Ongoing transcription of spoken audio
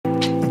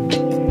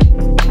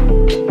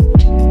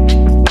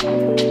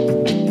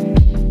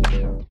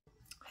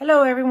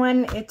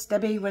everyone, it's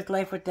Debbie with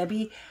Life with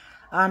Debbie.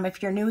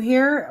 If you're new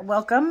here,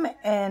 welcome,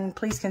 and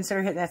please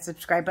consider hitting that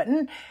subscribe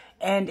button.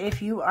 And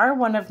if you are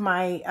one of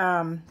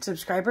my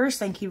subscribers,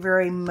 thank you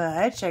very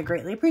much. I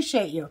greatly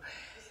appreciate you.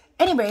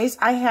 Anyways,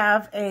 I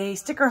have a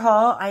sticker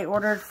haul I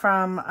ordered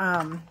from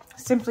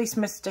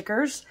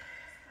SimplySmithStickers.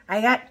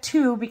 I got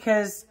two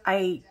because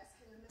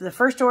the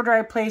first order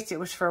I placed, it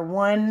was for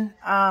one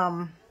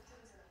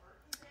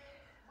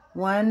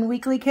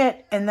weekly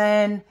kit, and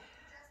then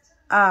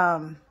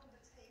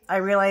I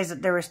realized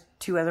that there was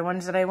two other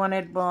ones that I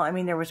wanted. Well, I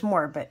mean, there was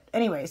more, but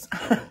anyways,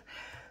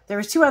 there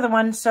was two other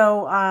ones.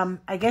 So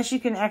I guess you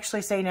can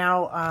actually say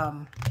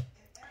now,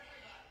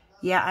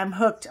 yeah, I'm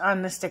hooked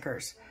on the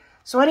stickers.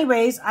 So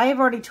anyways, I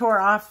have already tore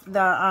off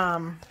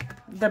the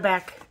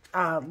back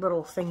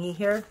little thingy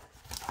here.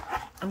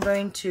 I'm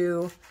going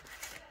to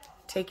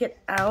take it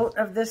out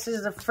of this.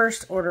 Is the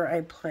first order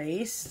I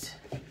placed.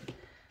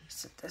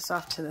 Set this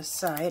off to the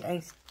side.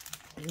 I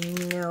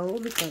know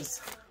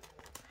because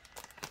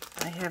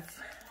I have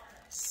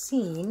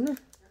seen,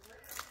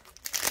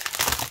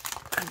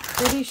 I'm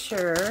pretty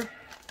sure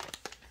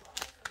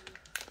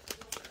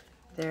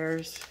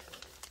there's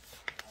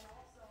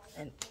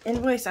an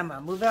invoice. I'm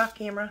going to move it off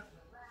camera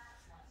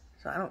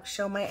so I don't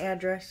show my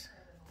address.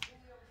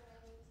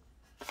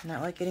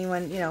 Not like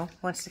anyone, you know,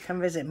 wants to come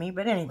visit me.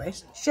 But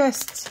anyways,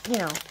 just, you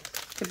know,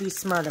 to be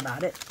smart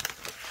about it.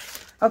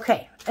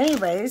 Okay,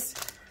 anyways,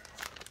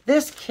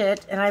 this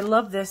kit, and I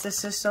love this.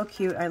 This is so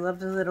cute. I love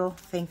the little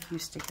thank you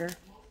sticker.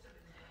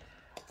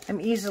 I'm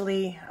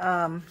easily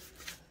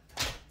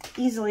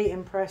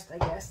impressed, I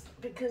guess,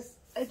 because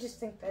I just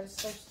think that is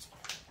so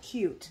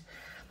cute.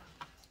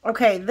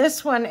 Okay,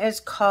 this one is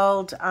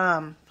called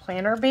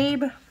Planner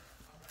Babe.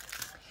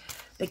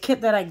 The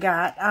kit that I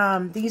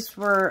got, these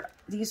are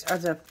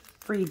the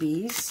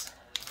freebies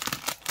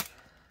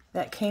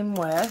that came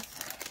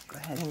with. Go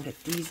ahead and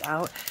get these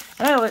out.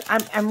 And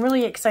I'm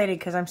really excited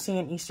because I'm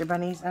seeing Easter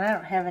bunnies, and I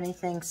don't have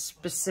anything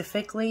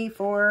specifically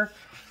for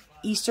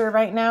Easter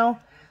right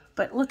now.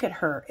 But look at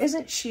her.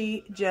 Isn't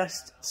she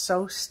just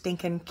so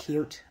stinking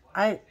cute?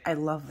 I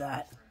love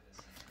that.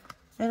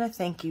 And a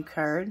thank you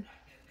card.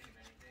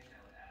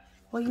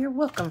 Well, you're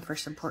welcome for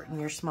supporting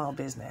your small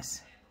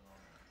business.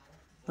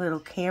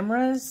 Little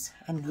cameras,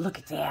 and look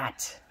at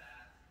that.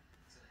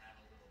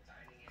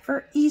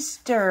 For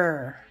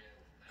Easter.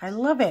 I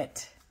love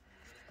it.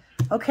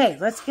 Okay,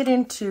 let's get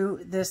into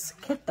this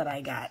kit that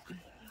I got.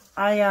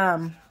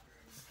 I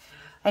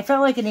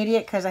felt like an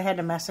idiot because I had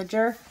to message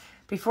her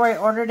before I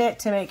ordered it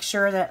to make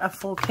sure that a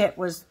full kit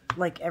was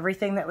like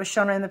everything that was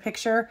shown in the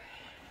picture.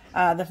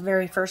 The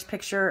very first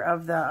picture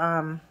of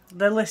the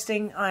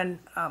listing on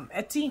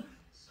Etsy.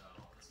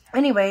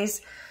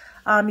 Anyways,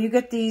 you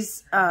get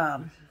these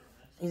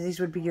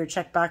would be your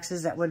check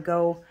boxes that would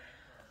go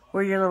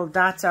where your little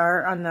dots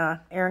are on the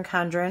Erin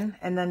Condren.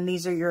 And then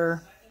these are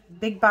your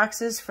big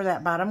boxes for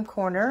that bottom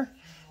corner.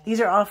 These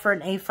are all for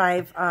an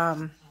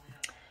A5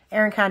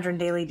 Erin Condren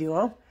Daily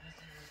Duo.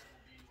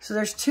 So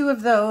there's two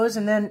of those,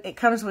 and then it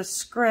comes with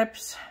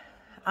scripts.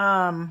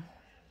 A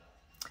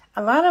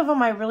lot of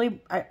them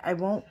I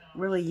won't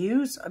really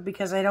use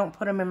because I don't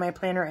put them in my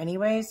planner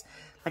anyways.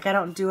 Like I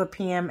don't do a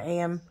PM,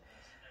 AM.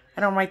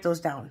 I don't write those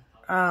down.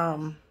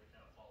 I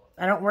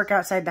don't work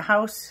outside the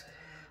house.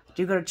 I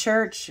do go to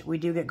church. We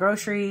do get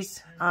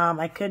groceries.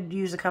 I could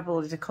use a couple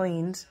of the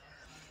cleans.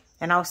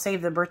 And I'll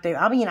save the birthday.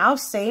 I mean, I'll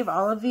save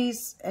all of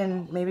these,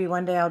 and maybe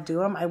one day I'll do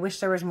them. I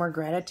wish there was more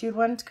gratitude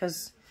ones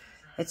because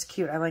it's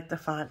cute. I like the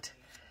font.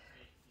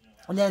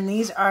 And then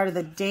these are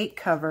the date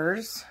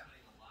covers.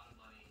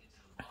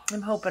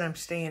 I'm hoping I'm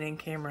staying in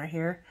camera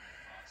here.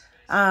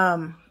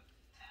 I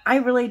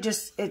really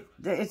just,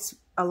 it's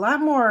a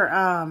lot more,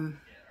 how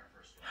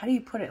do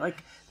you put it?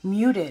 Like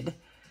muted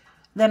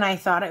than I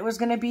thought it was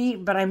going to be,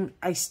 but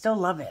I still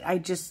love it.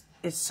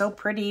 It's so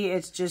pretty.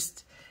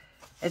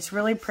 It's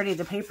really pretty.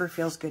 The paper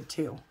feels good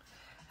too.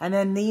 And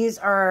then these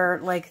are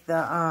like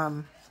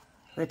the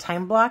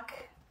time block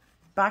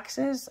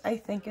boxes, I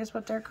think is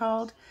what they're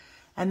called.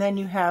 And then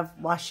you have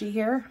washi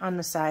here on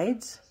the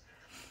sides.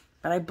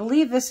 But I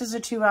believe this is a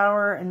 2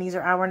 hour, and these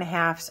are hour and a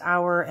half,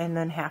 hour, and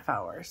then half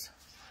hours.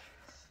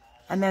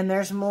 And then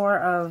there's more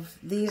of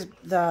these,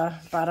 the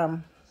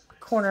bottom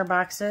corner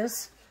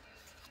boxes.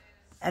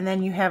 And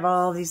then you have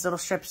all these little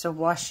strips of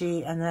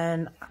washi, and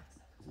then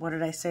what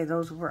did I say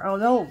those were? Oh,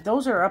 no,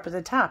 those are up at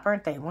the top,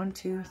 aren't they? 1,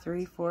 2,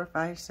 3, 4,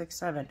 5, 6,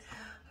 7.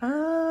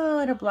 Oh,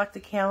 it'll block the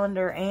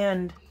calendar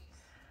and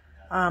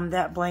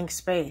that blank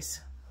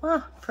space.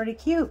 Well, pretty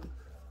cute.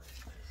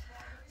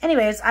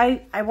 Anyways,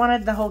 I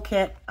wanted the whole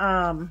kit.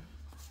 I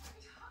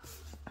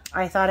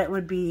thought it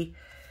would be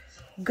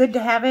good to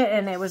have it,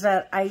 and it was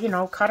at, I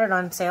caught it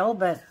on sale,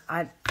 but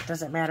it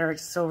doesn't matter.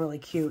 It's still really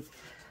cute.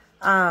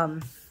 So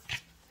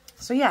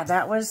yeah,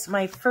 that was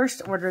my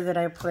first order that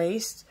I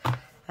placed.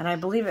 And I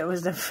believe it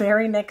was the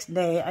very next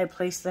day I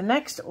placed the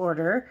next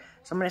order.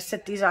 So I'm going to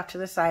set these off to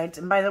the sides.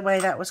 And by the way,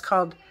 that was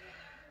called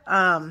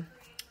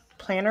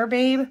Planner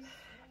Babe.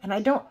 And I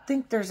don't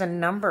think there's a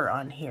number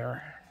on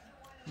here.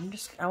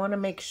 I want to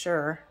make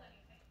sure.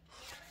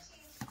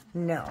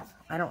 No,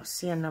 I don't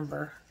see a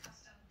number.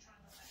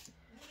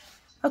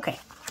 Okay,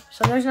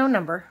 so there's no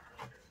number,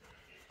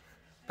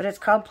 but it's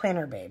called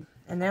Planner Babe.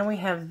 And then we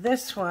have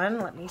this one.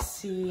 Let me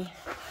see.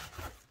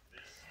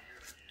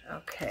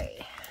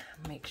 Okay,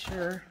 make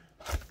sure.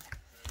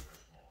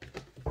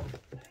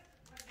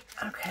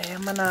 Okay,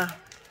 I'm gonna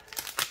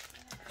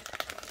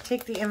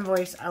take the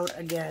invoice out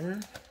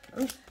again.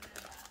 Ooh,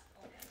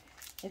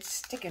 it's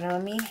sticking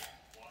on me.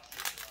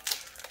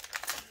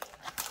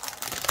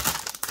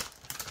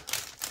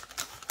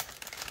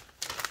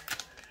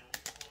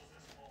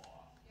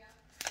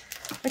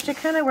 Which it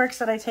kind of works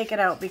that I take it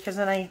out, because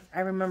then I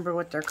remember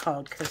what they're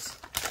called, because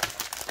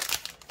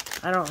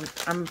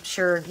I'm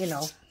sure, you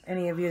know,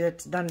 any of you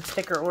that's done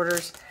sticker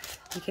orders,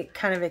 you get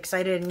kind of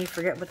excited and you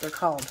forget what they're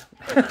called.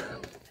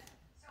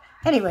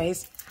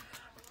 Anyways,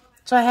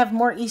 so I have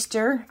more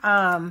Easter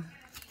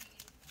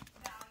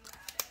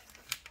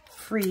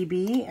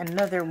freebie,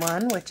 another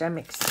one, which I'm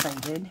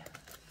excited.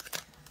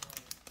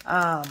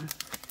 I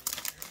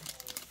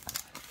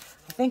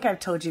think I've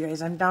told you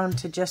guys I'm down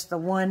to just the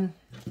one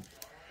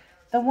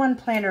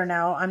planner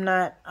now. I'm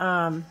not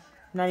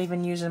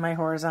even using my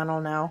horizontal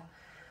now.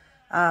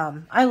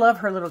 I love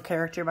her little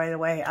character, by the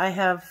way. I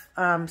have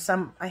I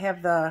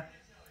have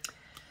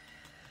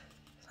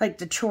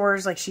the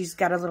chores, like she's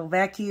got a little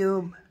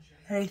vacuum,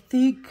 and I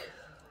think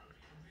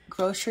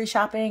grocery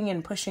shopping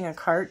and pushing a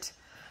cart.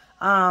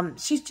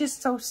 She's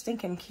just so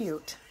stinking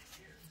cute.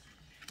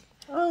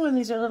 Oh, and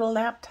these are little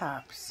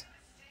laptops.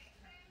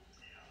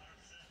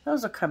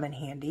 Those will come in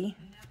handy.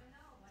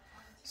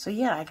 So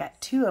yeah, I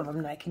got 2 of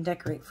them that I can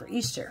decorate for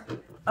Easter.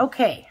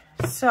 Okay,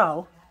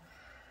 so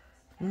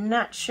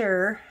not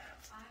sure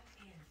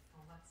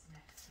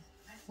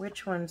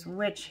which one's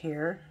which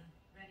here.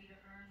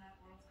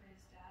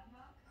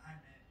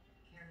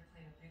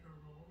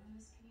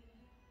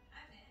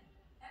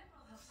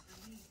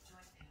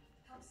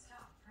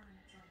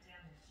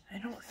 I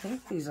don't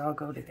think these all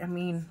go together. I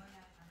mean,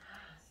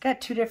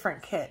 got 2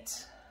 different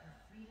kits.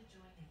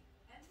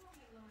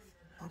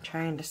 I'm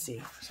trying to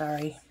see.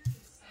 Sorry.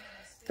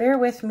 Bear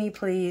with me,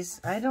 please.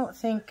 I don't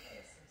think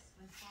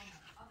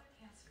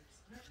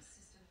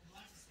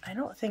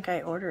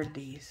I ordered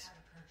these.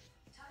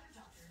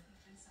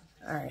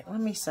 All right, let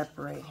me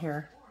separate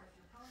here.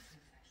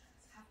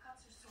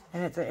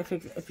 And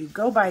if you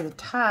go by the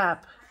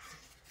top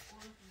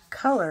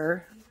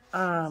color,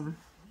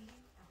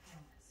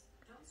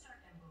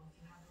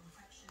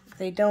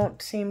 they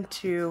don't seem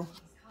to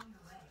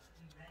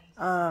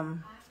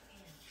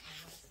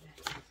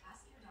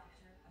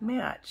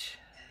match.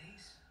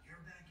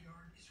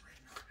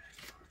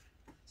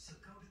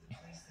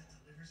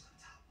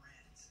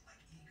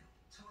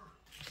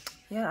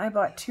 Yeah, I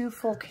bought 2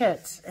 full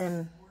kits,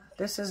 and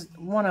this is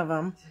one of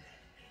them.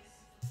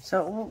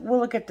 So we'll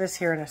look at this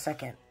here in a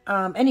second.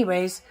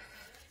 Anyways,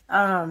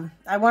 I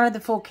wanted the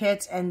full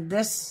kits, and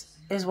this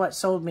is what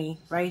sold me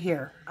right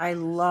here. I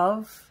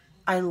love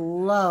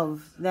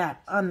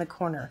that on the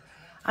corner.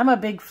 I'm a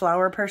big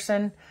flower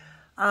person.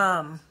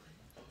 I'm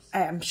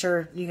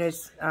sure you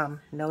guys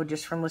know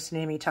just from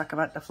listening to me talk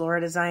about the flora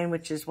design,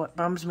 which is what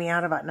bums me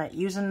out about not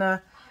using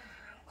the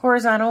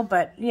horizontal,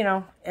 but you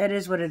know, it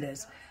is what it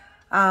is.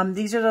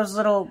 These are those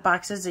little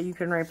boxes that you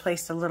can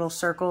replace the little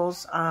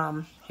circles.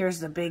 Here's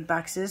the big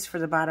boxes for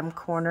the bottom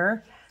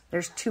corner.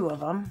 There's 2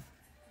 of them.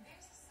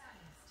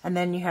 And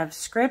then you have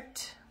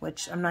script,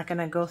 which I'm not going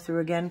to go through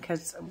again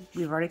because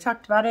we've already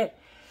talked about it.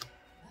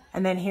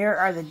 And then here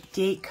are the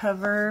date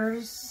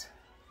covers.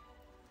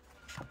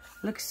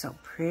 Looks so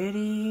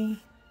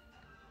pretty.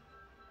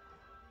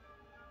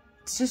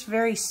 It's just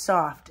very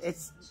soft.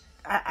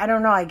 I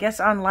don't know. I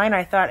guess online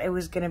I thought it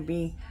was going to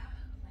be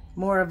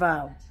more of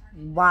a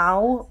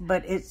wow,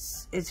 but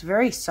it's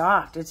very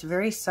soft. It's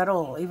very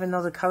subtle, even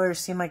though the colors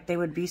seem like they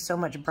would be so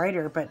much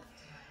brighter, but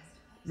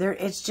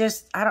it's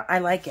just, I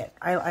like it.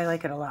 I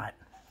like it a lot.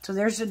 So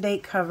there's the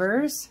date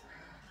covers.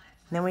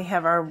 And then we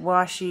have our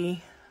washi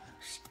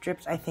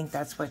strips. I think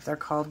that's what they're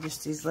called,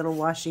 just these little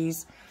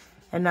washies.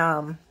 And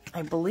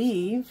I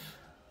believe,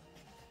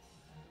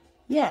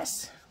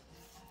 yes,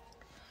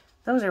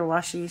 those are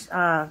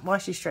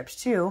washi strips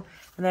too.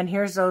 And then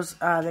here's those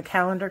the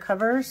calendar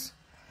covers.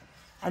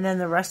 And then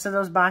the rest of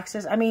those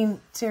boxes. I mean,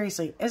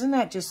 seriously, isn't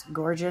that just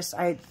gorgeous?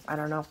 I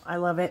don't know. I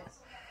love it.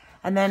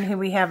 And then here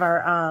we have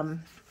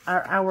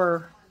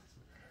our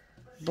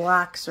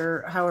blocks,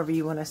 or however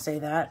you want to say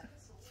that.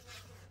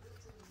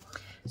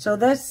 So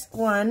this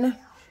one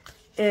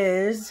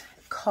is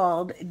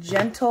called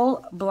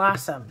Gentle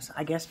Blossoms.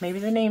 I guess maybe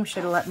the name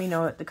should have let me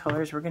know that the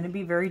colors were going to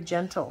be very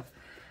gentle.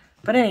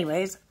 But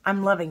anyways,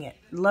 I'm loving it.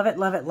 Love it,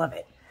 love it, love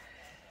it.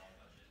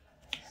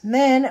 And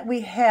then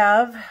we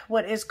have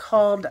what is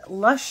called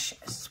Lush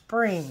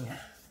Spring.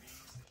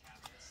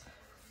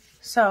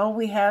 So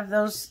we have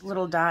those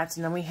little dots,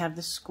 and then we have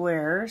the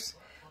squares.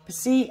 But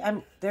see,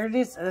 there it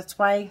is. That's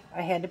why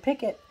I had to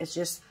pick it.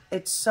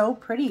 It's so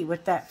pretty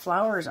with that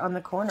flowers on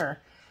the corner.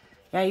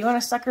 Yeah, you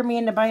want to sucker me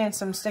into buying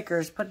some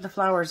stickers, put the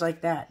flowers like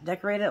that.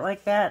 Decorate it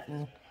like that,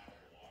 and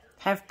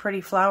have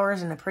pretty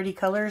flowers and the pretty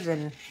colors,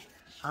 and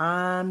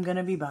I'm going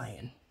to be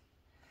buying.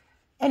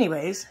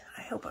 Anyways,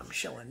 I hope I'm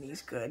showing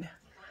these good.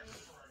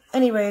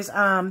 Anyways,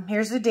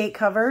 here's the date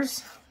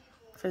covers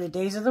for the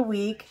days of the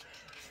week.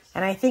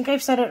 And I think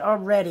I've said it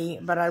already,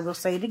 but I will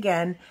say it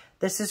again.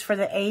 This is for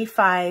the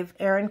A5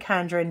 Erin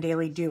Condren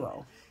Daily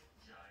Duo.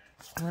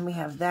 Let me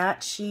have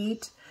that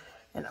sheet.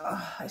 And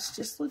oh, it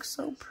just looks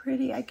so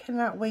pretty. I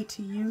cannot wait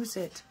to use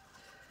it.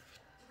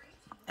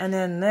 And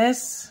then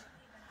this,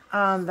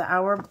 the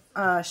hour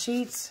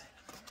sheets.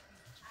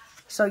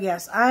 So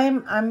yes,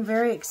 I'm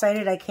very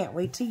excited. I can't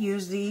wait to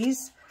use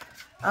these.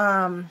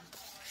 And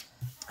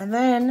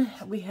then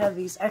we have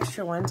these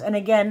extra ones. And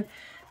again,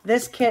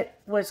 this kit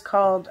was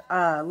called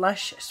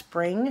Lush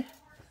Spring.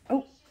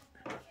 Oh,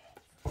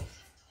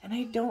 and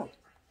I don't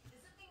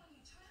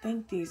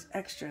think these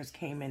extras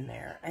came in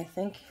there. I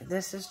think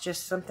this is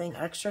just something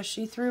extra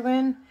she threw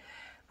in,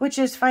 which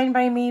is fine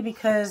by me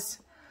because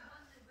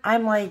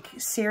I'm like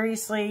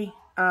seriously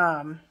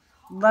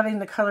loving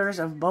the colors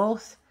of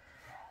both.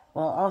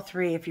 Well, all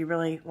three if you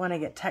really want to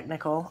get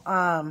technical.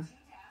 I'm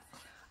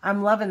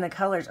loving the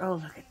colors. Oh,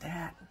 look at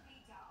that.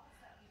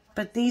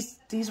 But these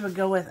would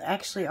go with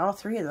actually all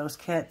three of those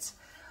kits.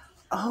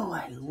 Oh,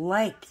 I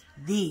like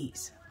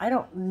these. I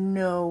don't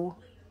know.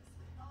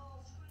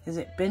 Is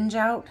it Binge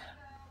Out?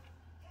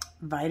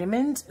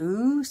 Vitamins.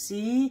 Ooh,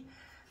 see?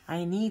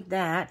 I need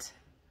that.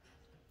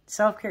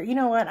 Self-care. You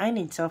know what? I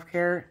need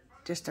self-care.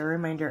 Just a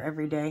reminder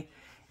every day.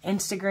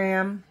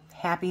 Instagram.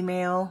 Happy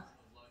Mail.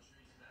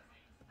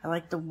 I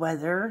like the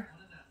weather.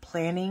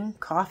 Planning.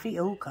 Coffee.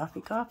 Oh,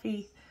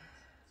 coffee.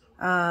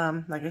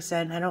 Like I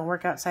said, I don't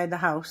work outside the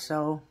house,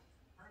 so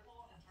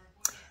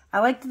I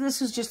like that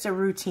this is just a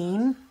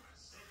routine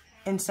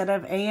instead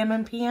of AM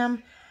and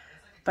PM.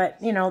 But,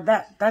 you know,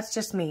 that's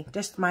just me.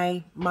 Just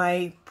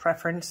my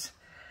preference.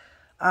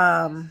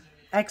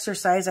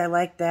 Exercise, I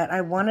like that.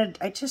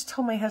 I just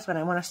told my husband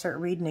I want to start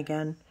reading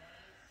again.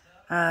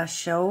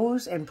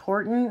 Shows,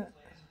 important.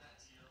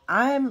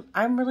 I'm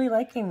really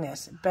liking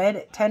this. Bed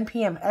at 10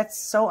 p.m. That's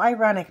so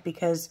ironic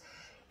because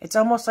it's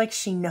almost like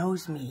she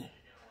knows me.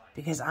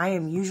 Because I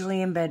am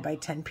usually in bed by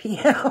 10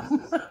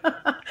 p.m.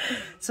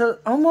 So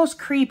almost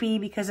creepy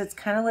because it's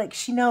kind of like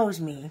she knows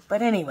me.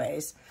 But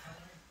anyways,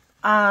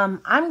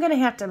 I'm going to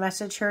have to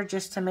message her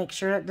just to make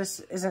sure that this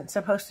isn't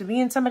supposed to be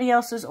in somebody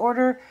else's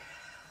order.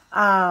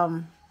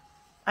 I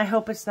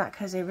hope it's not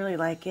because they really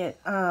like it.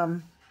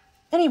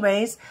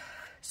 Anyways,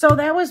 so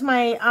that was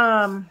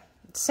my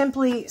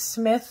Simply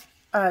Smith,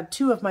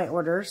 2 of my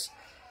orders.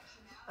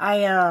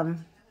 I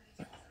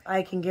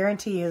can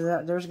guarantee you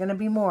that there's going to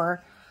be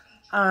more.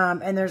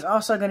 And there's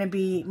also going to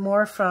be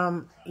more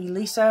from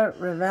Elisa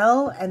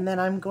Revel. And then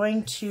I'm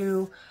going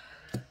to,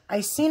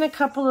 I seen a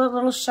couple of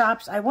little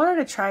shops. I wanted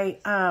to try,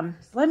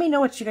 let me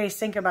know what you guys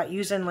think about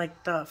using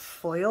like the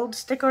foiled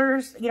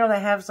stickers, you know,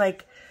 that has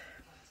like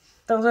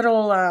the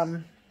little,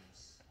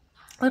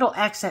 little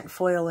accent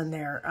foil in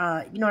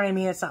there. You know what I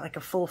mean? It's not like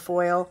a full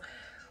foil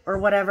or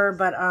whatever,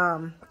 but,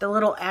 the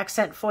little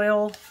accent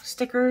foil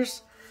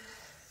stickers.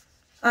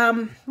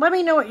 Let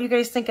me know what you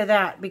guys think of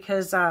that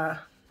because,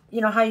 you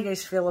know, how you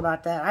guys feel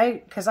about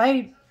that. Because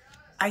I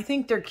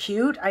think they're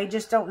cute. I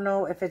just don't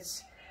know if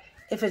it's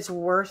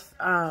worth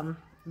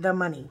the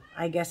money,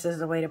 I guess is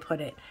the way to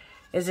put it.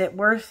 Is it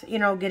worth, you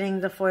know,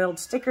 getting the foiled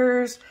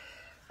stickers?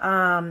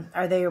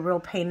 Are they a real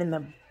pain in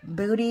the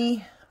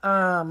booty?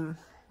 I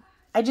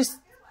just,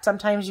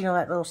 sometimes, you know,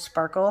 that little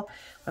sparkle,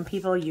 when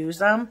people use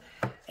them,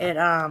 it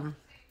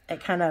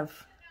kind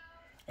of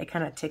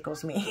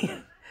tickles me.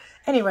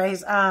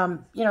 Anyways,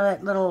 you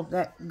know,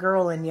 that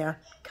girl in you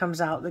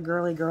comes out, the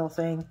girly girl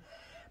thing.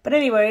 But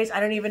anyways, I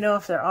don't even know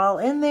if they're all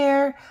in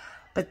there.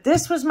 But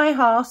this was my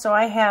haul, so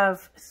I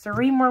have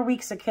 3 more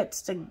weeks of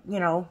kits to, you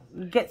know,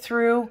 get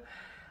through.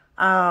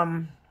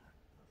 And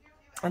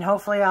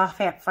hopefully I'll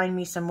find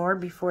me some more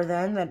before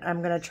then that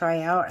I'm going to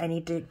try out. I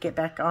need to get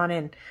back on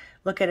and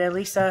look at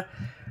Elisa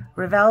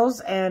Revel's.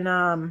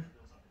 And,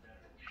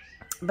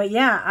 but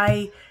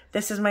yeah,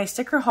 this is my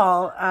sticker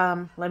haul.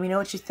 Let me know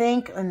what you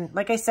think. And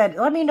like I said,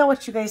 let me know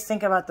what you guys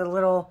think about the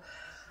little,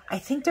 I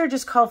think they're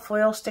just called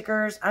foil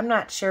stickers. I'm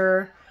not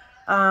sure.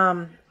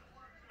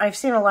 I've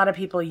seen a lot of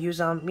people use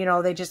them. You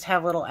know, they just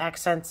have little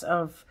accents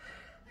of,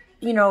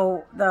 you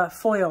know, the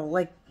foil,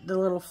 like the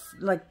little,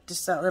 like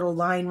just that little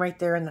line right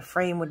there in the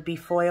frame would be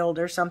foiled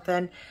or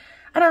something.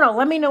 I don't know.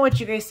 Let me know what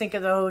you guys think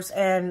of those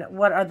and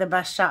what are the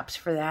best shops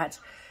for that.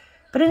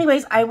 But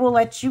anyways, I will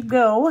let you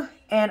go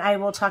and I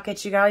will talk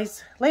at you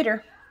guys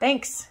later.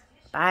 Thanks.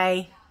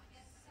 Bye.